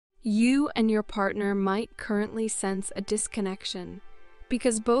You and your partner might currently sense a disconnection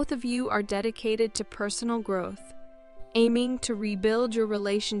because both of you are dedicated to personal growth, aiming to rebuild your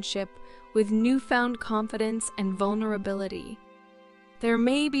relationship with newfound confidence and vulnerability. There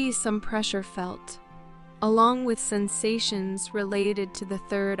may be some pressure felt, along with sensations related to the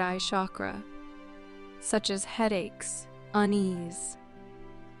third eye chakra, such as headaches, unease,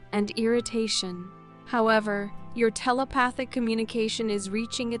 and irritation. However, your telepathic communication is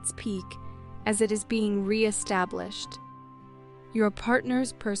reaching its peak as it is being re-established. Your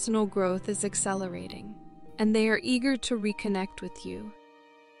partner's personal growth is accelerating, and they are eager to reconnect with you.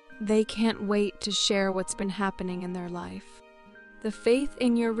 They can't wait to share what's been happening in their life. The faith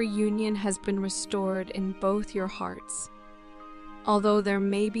in your reunion has been restored in both your hearts. Although there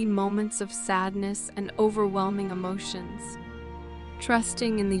may be moments of sadness and overwhelming emotions,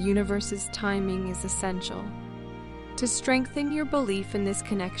 trusting in the universe's timing is essential. To strengthen your belief in this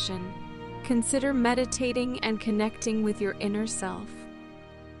connection, consider meditating and connecting with your inner self.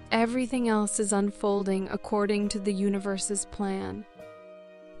 Everything else is unfolding according to the universe's plan.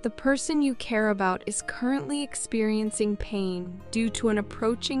 The person you care about is currently experiencing pain due to an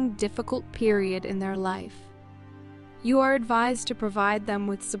approaching difficult period in their life. You are advised to provide them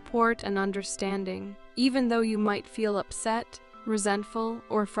with support and understanding, even though you might feel upset, resentful,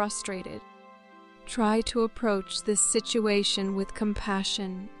 or frustrated. Try to approach this situation with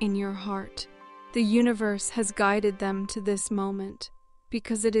compassion in your heart. The universe has guided them to this moment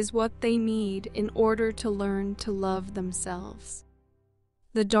because it is what they need in order to learn to love themselves.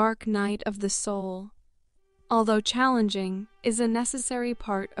 The dark night of the soul, although challenging, is a necessary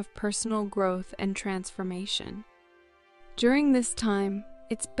part of personal growth and transformation. During this time,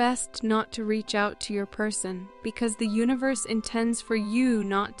 it's best not to reach out to your person because the universe intends for you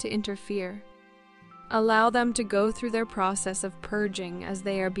not to interfere. Allow them to go through their process of purging as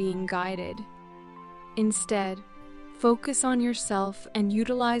they are being guided. Instead, focus on yourself and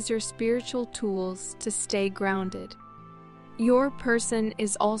utilize your spiritual tools to stay grounded. Your person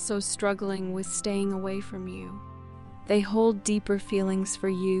is also struggling with staying away from you. They hold deeper feelings for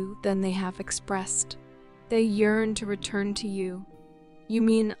you than they have expressed. They yearn to return to you. You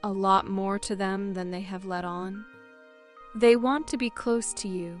mean a lot more to them than they have let on. They want to be close to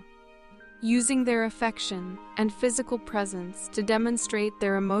you, using their affection and physical presence to demonstrate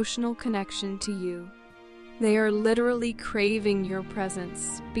their emotional connection to you. They are literally craving your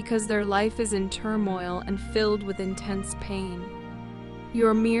presence because their life is in turmoil and filled with intense pain.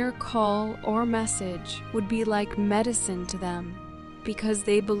 Your mere call or message would be like medicine to them because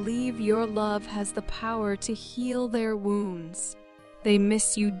they believe your love has the power to heal their wounds. They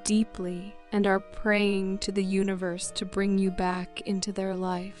miss you deeply and are praying to the universe to bring you back into their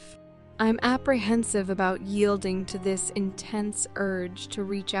life. I'm apprehensive about yielding to this intense urge to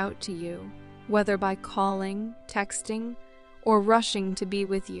reach out to you, whether by calling, texting, or rushing to be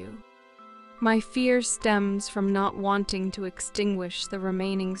with you. My fear stems from not wanting to extinguish the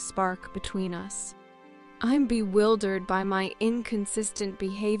remaining spark between us. I'm bewildered by my inconsistent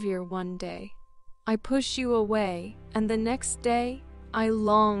behavior one day. I push you away, and the next day, I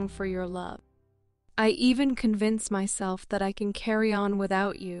long for your love. I even convince myself that I can carry on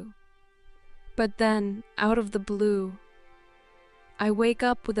without you. But then, out of the blue, I wake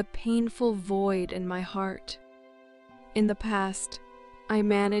up with a painful void in my heart. In the past, I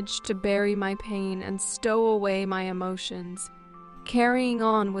managed to bury my pain and stow away my emotions, carrying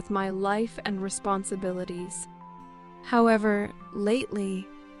on with my life and responsibilities. However, lately,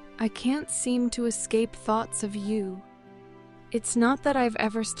 I can't seem to escape thoughts of you. It's not that I've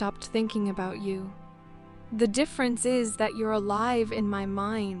ever stopped thinking about you. The difference is that you're alive in my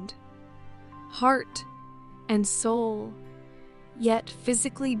mind, heart, and soul, yet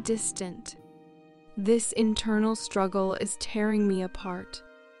physically distant. This internal struggle is tearing me apart.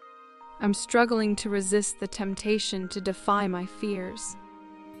 I'm struggling to resist the temptation to defy my fears.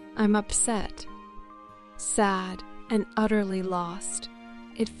 I'm upset, sad, and utterly lost.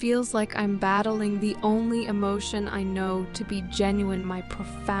 It feels like I'm battling the only emotion I know to be genuine, my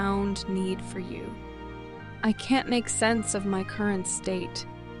profound need for you. I can't make sense of my current state.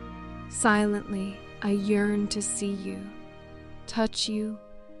 Silently, I yearn to see you, touch you,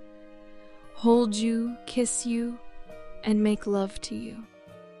 hold you, kiss you, and make love to you.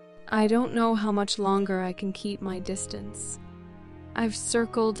 I don't know how much longer I can keep my distance. I've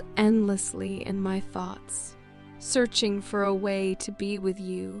circled endlessly in my thoughts, searching for a way to be with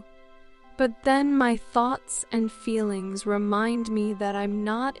you. But then my thoughts and feelings remind me that I'm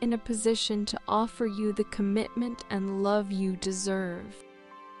not in a position to offer you the commitment and love you deserve.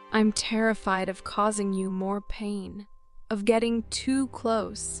 I'm terrified of causing you more pain, of getting too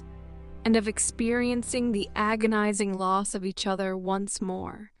close, and of experiencing the agonizing loss of each other once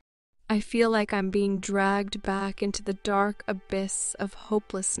more. I feel like I'm being dragged back into the dark abyss of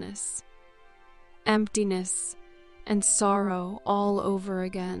hopelessness, emptiness, and sorrow all over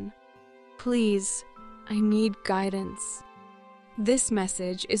again. Please, I need guidance. This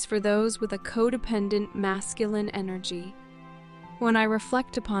message is for those with a codependent masculine energy. When I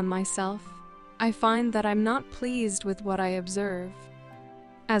reflect upon myself, I find that I'm not pleased with what I observe.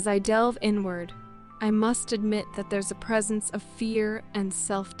 As I delve inward, I must admit that there's a presence of fear and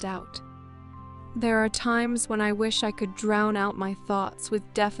self-doubt. There are times when I wish I could drown out my thoughts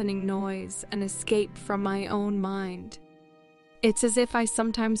with deafening noise and escape from my own mind. It's as if I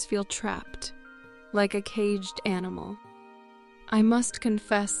sometimes feel trapped, like a caged animal. I must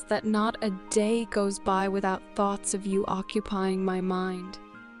confess that not a day goes by without thoughts of you occupying my mind.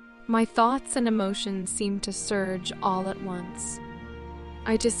 My thoughts and emotions seem to surge all at once.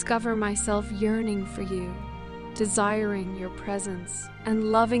 I discover myself yearning for you, desiring your presence,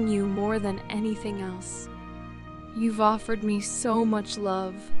 and loving you more than anything else. You've offered me so much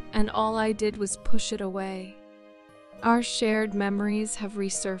love, and all I did was push it away. Our shared memories have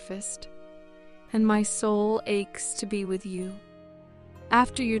resurfaced, and my soul aches to be with you.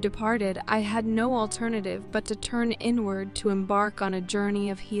 After you departed, I had no alternative but to turn inward to embark on a journey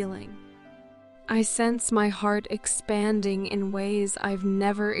of healing. I sense my heart expanding in ways I've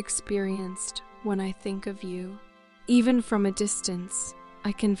never experienced when I think of you. Even from a distance,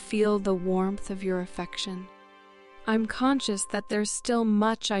 I can feel the warmth of your affection. I'm conscious that there's still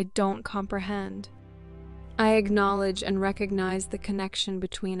much I don't comprehend. I acknowledge and recognize the connection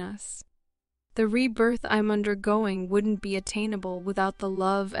between us. The rebirth I'm undergoing wouldn't be attainable without the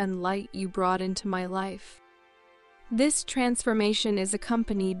love and light you brought into my life. This transformation is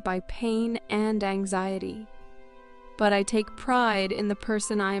accompanied by pain and anxiety, but I take pride in the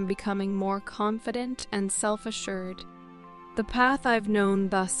person I am becoming, more confident and self-assured. The path I've known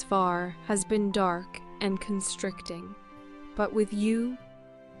thus far has been dark and constricting, but with you,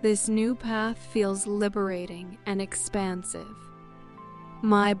 this new path feels liberating and expansive.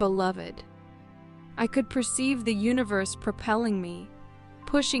 My beloved, I could perceive the universe propelling me,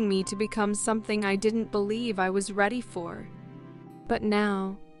 pushing me to become something I didn't believe I was ready for. But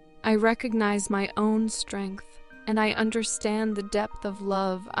now, I recognize my own strength, and I understand the depth of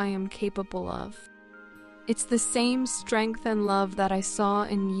love I am capable of. It's the same strength and love that I saw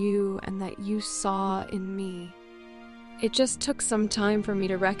in you and that you saw in me. It just took some time for me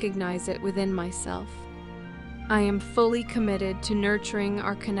to recognize it within myself. I am fully committed to nurturing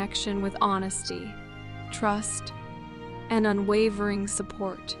our connection with honesty, trust, and unwavering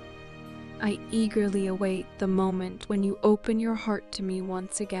support. I eagerly await the moment when you open your heart to me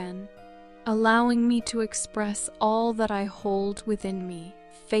once again, allowing me to express all that I hold within me,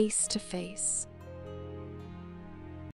 face to face.